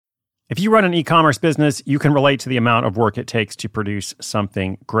If you run an e-commerce business, you can relate to the amount of work it takes to produce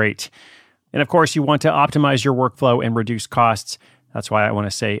something great. And of course, you want to optimize your workflow and reduce costs. That's why I want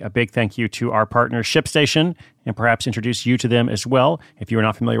to say a big thank you to our partner, ShipStation, and perhaps introduce you to them as well. If you are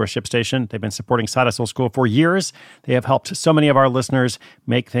not familiar with ShipStation, they've been supporting Side Hustle School for years. They have helped so many of our listeners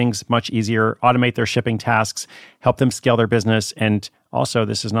make things much easier, automate their shipping tasks, help them scale their business, and also,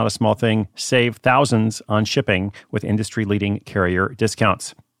 this is not a small thing, save thousands on shipping with industry-leading carrier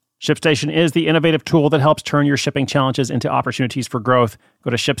discounts. ShipStation is the innovative tool that helps turn your shipping challenges into opportunities for growth. Go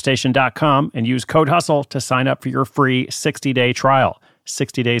to ShipStation.com and use code HUSTLE to sign up for your free 60-day trial.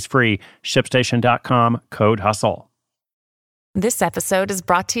 60 days free. ShipStation.com, code HUSTLE. This episode is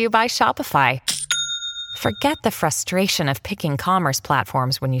brought to you by Shopify. Forget the frustration of picking commerce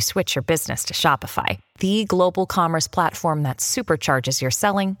platforms when you switch your business to Shopify, the global commerce platform that supercharges your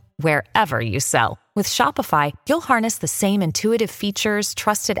selling wherever you sell. With Shopify, you'll harness the same intuitive features,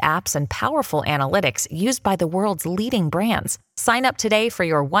 trusted apps, and powerful analytics used by the world's leading brands. Sign up today for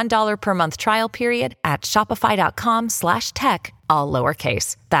your $1 per month trial period at shopify.com/tech, all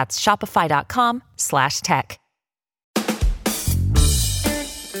lowercase. That's shopify.com/tech.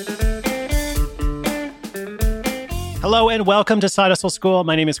 Hello and welcome to Side Hustle School.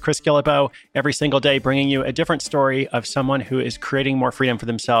 My name is Chris Guillebeau. Every single day bringing you a different story of someone who is creating more freedom for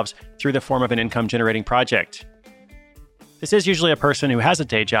themselves through the form of an income-generating project. This is usually a person who has a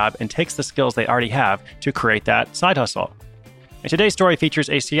day job and takes the skills they already have to create that side hustle. And today's story features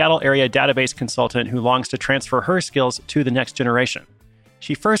a Seattle area database consultant who longs to transfer her skills to the next generation.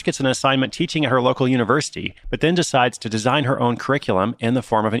 She first gets an assignment teaching at her local university, but then decides to design her own curriculum in the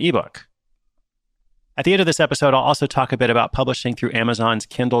form of an ebook. At the end of this episode, I'll also talk a bit about publishing through Amazon's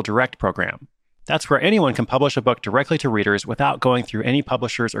Kindle Direct program. That's where anyone can publish a book directly to readers without going through any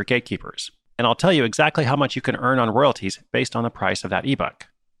publishers or gatekeepers. And I'll tell you exactly how much you can earn on royalties based on the price of that ebook.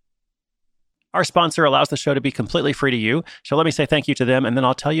 Our sponsor allows the show to be completely free to you, so let me say thank you to them, and then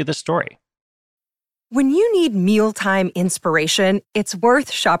I'll tell you this story. When you need mealtime inspiration, it's worth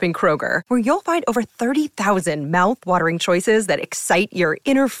shopping Kroger, where you'll find over 30,000 mouth-watering choices that excite your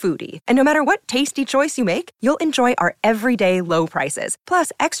inner foodie. And no matter what tasty choice you make, you'll enjoy our everyday low prices,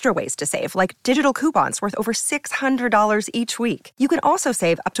 plus extra ways to save, like digital coupons worth over $600 each week. You can also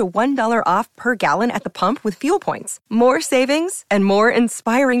save up to $1 off per gallon at the pump with fuel points. More savings and more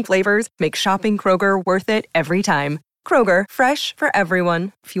inspiring flavors make shopping Kroger worth it every time. Kroger, fresh for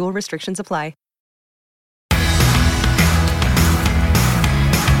everyone. Fuel restrictions apply.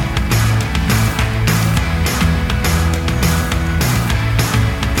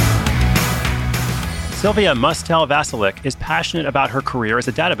 Sylvia Mustel-Vasilik is passionate about her career as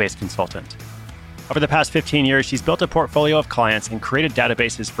a database consultant. Over the past 15 years, she's built a portfolio of clients and created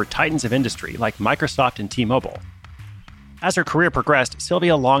databases for titans of industry like Microsoft and T-Mobile. As her career progressed,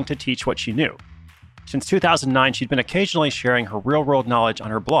 Sylvia longed to teach what she knew. Since 2009, she'd been occasionally sharing her real-world knowledge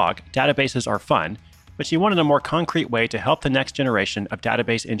on her blog, Databases Are Fun, but she wanted a more concrete way to help the next generation of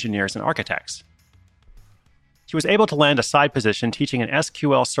database engineers and architects. She was able to land a side position teaching an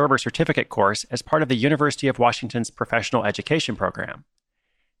SQL Server certificate course as part of the University of Washington's professional education program.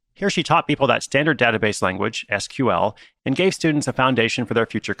 Here she taught people that standard database language, SQL, and gave students a foundation for their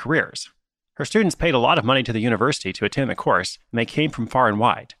future careers. Her students paid a lot of money to the university to attend the course, and they came from far and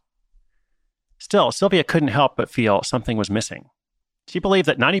wide. Still, Sylvia couldn't help but feel something was missing. She believed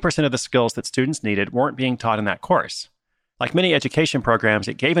that 90% of the skills that students needed weren't being taught in that course. Like many education programs,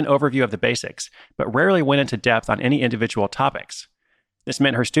 it gave an overview of the basics, but rarely went into depth on any individual topics. This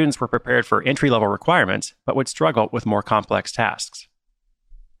meant her students were prepared for entry-level requirements, but would struggle with more complex tasks.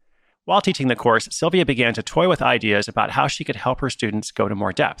 While teaching the course, Sylvia began to toy with ideas about how she could help her students go to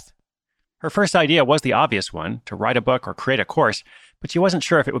more depth. Her first idea was the obvious one, to write a book or create a course, but she wasn't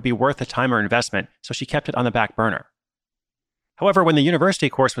sure if it would be worth the time or investment, so she kept it on the back burner. However, when the university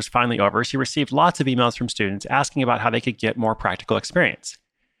course was finally over, she received lots of emails from students asking about how they could get more practical experience.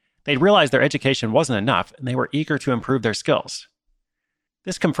 They'd realized their education wasn't enough, and they were eager to improve their skills.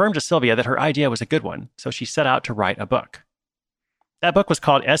 This confirmed to Sylvia that her idea was a good one, so she set out to write a book. That book was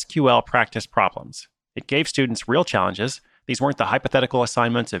called SQL Practice Problems. It gave students real challenges. These weren't the hypothetical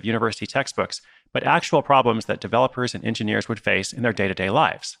assignments of university textbooks, but actual problems that developers and engineers would face in their day-to-day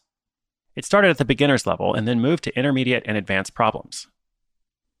lives. It started at the beginner's level and then moved to intermediate and advanced problems.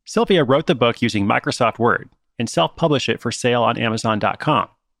 Sylvia wrote the book using Microsoft Word and self-published it for sale on Amazon.com.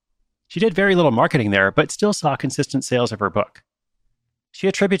 She did very little marketing there, but still saw consistent sales of her book. She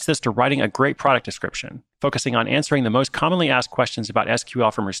attributes this to writing a great product description, focusing on answering the most commonly asked questions about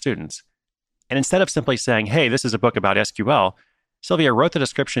SQL from her students. And instead of simply saying, hey, this is a book about SQL, Sylvia wrote the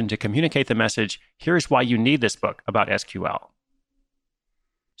description to communicate the message, here's why you need this book about SQL.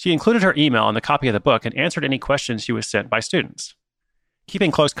 She included her email in the copy of the book and answered any questions she was sent by students.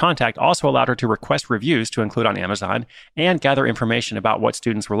 Keeping close contact also allowed her to request reviews to include on Amazon and gather information about what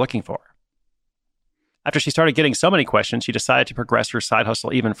students were looking for. After she started getting so many questions, she decided to progress her side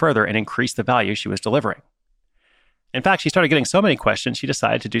hustle even further and increase the value she was delivering. In fact, she started getting so many questions, she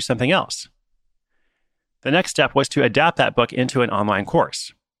decided to do something else. The next step was to adapt that book into an online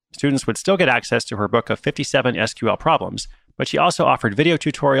course. Students would still get access to her book of 57 SQL problems, but she also offered video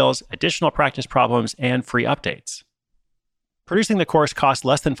tutorials, additional practice problems, and free updates. Producing the course cost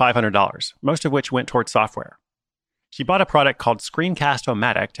less than $500, most of which went towards software. She bought a product called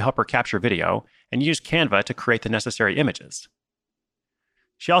Screencast-O-Matic to help her capture video and used Canva to create the necessary images.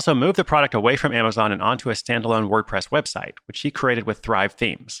 She also moved the product away from Amazon and onto a standalone WordPress website, which she created with Thrive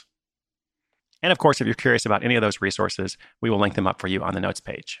Themes. And of course, if you're curious about any of those resources, we will link them up for you on the notes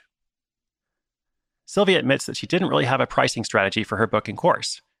page. Sylvia admits that she didn't really have a pricing strategy for her book and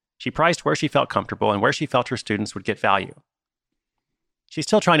course. She priced where she felt comfortable and where she felt her students would get value. She's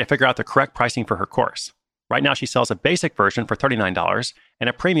still trying to figure out the correct pricing for her course. Right now, she sells a basic version for $39 and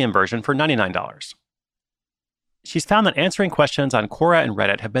a premium version for $99. She's found that answering questions on Quora and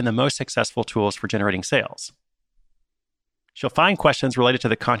Reddit have been the most successful tools for generating sales. She'll find questions related to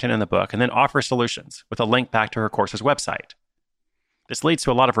the content in the book and then offer solutions with a link back to her course's website. This leads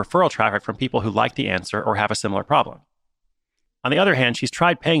to a lot of referral traffic from people who like the answer or have a similar problem. On the other hand, she's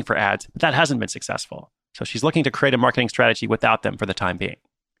tried paying for ads, but that hasn't been successful. So she's looking to create a marketing strategy without them for the time being.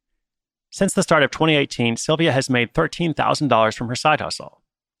 Since the start of 2018, Sylvia has made $13,000 from her side hustle.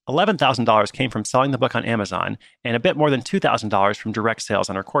 $11,000 came from selling the book on Amazon and a bit more than $2,000 from direct sales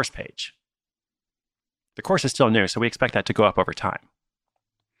on her course page. The course is still new, so we expect that to go up over time.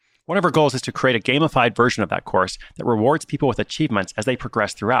 One of her goals is to create a gamified version of that course that rewards people with achievements as they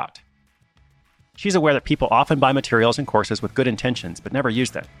progress throughout. She's aware that people often buy materials and courses with good intentions but never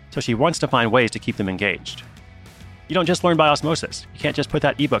use them, so she wants to find ways to keep them engaged. You don't just learn by osmosis. You can't just put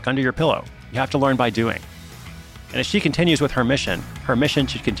that ebook under your pillow. You have to learn by doing. And as she continues with her mission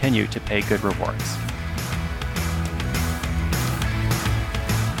should continue to pay good rewards.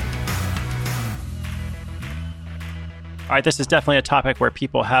 All right, this is definitely a topic where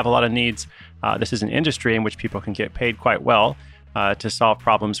people have a lot of needs. This is an industry in which people can get paid quite well to solve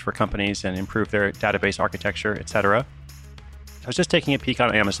problems for companies and improve their database architecture, etc. I was just taking a peek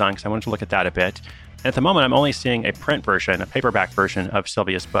on Amazon because I wanted to look at that a bit. And at the moment, I'm only seeing a print version, a paperback version of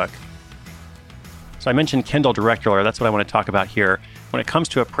Sylvia's book. So I mentioned Kindle Direct earlier. That's what I want to talk about here. When it comes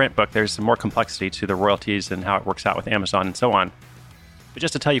to a print book, there's some more complexity to the royalties and how it works out with Amazon and so on. But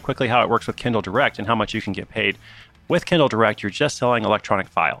just to tell you quickly how it works with Kindle Direct and how much you can get paid, with Kindle Direct, you're just selling electronic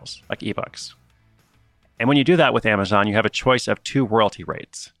files, like ebooks. And when you do that with Amazon, you have a choice of two royalty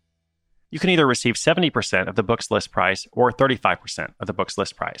rates. You can either receive 70% of the book's list price or 35% of the book's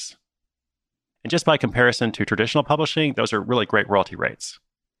list price. And just by comparison to traditional publishing, those are really great royalty rates.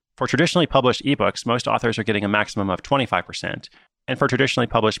 For traditionally published ebooks, most authors are getting a maximum of 25%. And for traditionally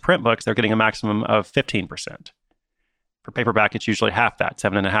published print books, they're getting a maximum of 15%. For paperback, it's usually half that,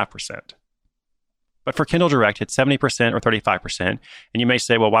 7.5%. But for Kindle Direct, it's 70% or 35%. And you may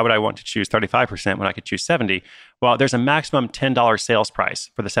say, well, why would I want to choose 35% when I could choose 70%? Well, there's a maximum $10 sales price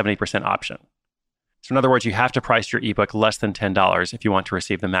for the 70% option. So in other words, you have to price your ebook less than $10 if you want to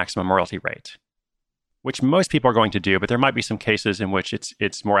receive the maximum royalty rate, which most people are going to do, but there might be some cases in which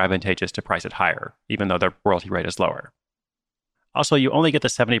it's more advantageous to price it higher, even though the royalty rate is lower. Also, you only get the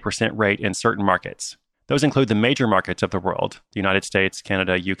 70% rate in certain markets. Those include the major markets of the world, the United States,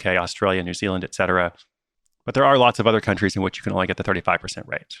 Canada, UK, Australia, New Zealand, etc. But there are lots of other countries in which you can only get the 35%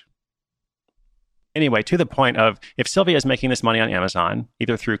 rate. Anyway, to the point of, if Sylvia is making this money on Amazon,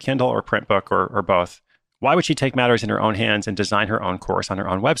 either through Kindle or print book or both, why would she take matters in her own hands and design her own course on her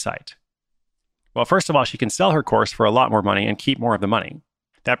own website? Well, first of all, she can sell her course for a lot more money and keep more of the money.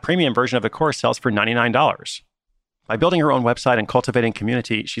 That premium version of the course sells for $99. By building her own website and cultivating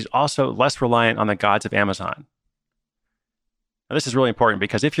community, she's also less reliant on the gods of Amazon. Now, this is really important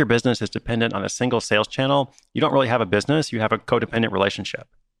because if your business is dependent on a single sales channel, you don't really have a business, you have a codependent relationship.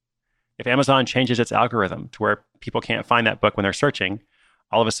 If Amazon changes its algorithm to where people can't find that book when they're searching,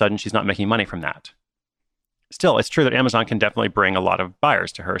 all of a sudden she's not making money from that. Still, it's true that Amazon can definitely bring a lot of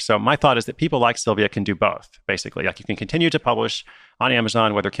buyers to her. So my thought is that people like Sylvia can do both, basically. Like you can continue to publish on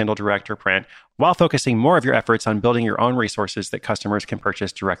Amazon, whether Kindle Direct or print, while focusing more of your efforts on building your own resources that customers can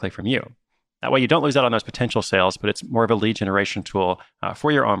purchase directly from you. That way you don't lose out on those potential sales, but it's more of a lead generation tool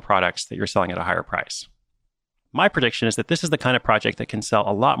for your own products that you're selling at a higher price. My prediction is that this is the kind of project that can sell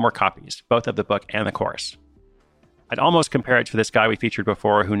a lot more copies, both of the book and the course. I'd almost compare it to this guy we featured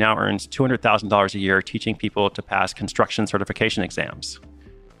before who now earns $200,000 a year teaching people to pass construction certification exams.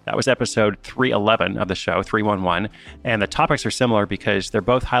 That was episode 311 of the show, 311. And the topics are similar because they're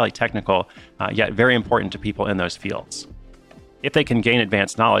both highly technical, yet very important to people in those fields. If they can gain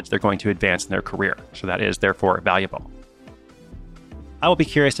advanced knowledge, they're going to advance in their career. So that is therefore valuable. I will be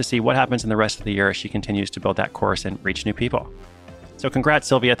curious to see what happens in the rest of the year as she continues to build that course and reach new people. So congrats,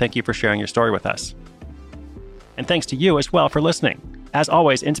 Sylvia. Thank you for sharing your story with us. And thanks to you as well for listening. As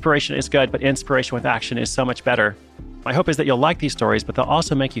always, inspiration is good, but inspiration with action is so much better. My hope is that you'll like these stories, but they'll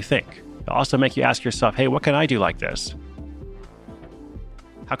also make you think. They'll also make you ask yourself, hey, what can I do like this?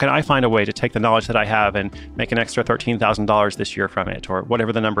 How can I find a way to take the knowledge that I have and make an extra $13,000 this year from it, or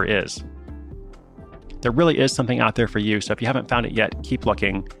whatever the number is? There really is something out there for you, so if you haven't found it yet, keep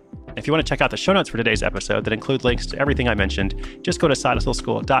looking. If you want to check out the show notes for today's episode that include links to everything I mentioned, just go to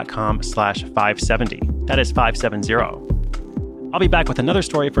sidehustleschool.com/570. That is 570. I'll be back with another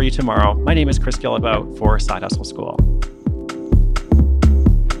story for you tomorrow. My name is Chris Guillebeau for Side Hustle School.